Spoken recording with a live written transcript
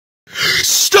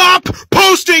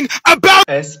posting about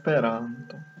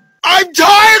Esperanto. I'm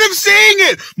tired of seeing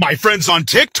it! My friends on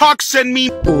TikTok send me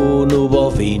Unu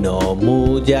bovino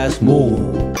mullas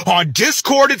mu. on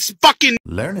Discord, it's fucking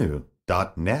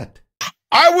Lernu.net.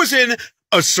 I was in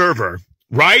a server,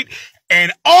 right?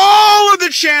 And all of the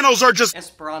channels are just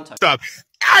Esperanto stuff.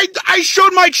 I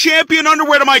showed my champion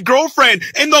underwear to my girlfriend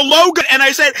and the logo, and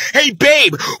I said, hey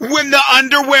babe, when the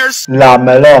underwear's La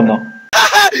melono.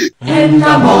 En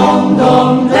la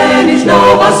mondo venis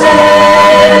nova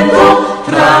sento,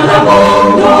 tra la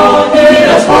mondo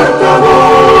iras forta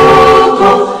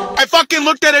voto. I fucking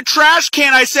looked at a trash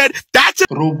can, I said, that's it.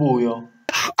 Rubujo.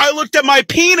 I looked at my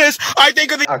penis, I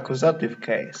think of the Accusative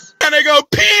case. and I go,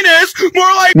 penis?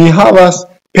 More like Mi havas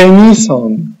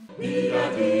penison.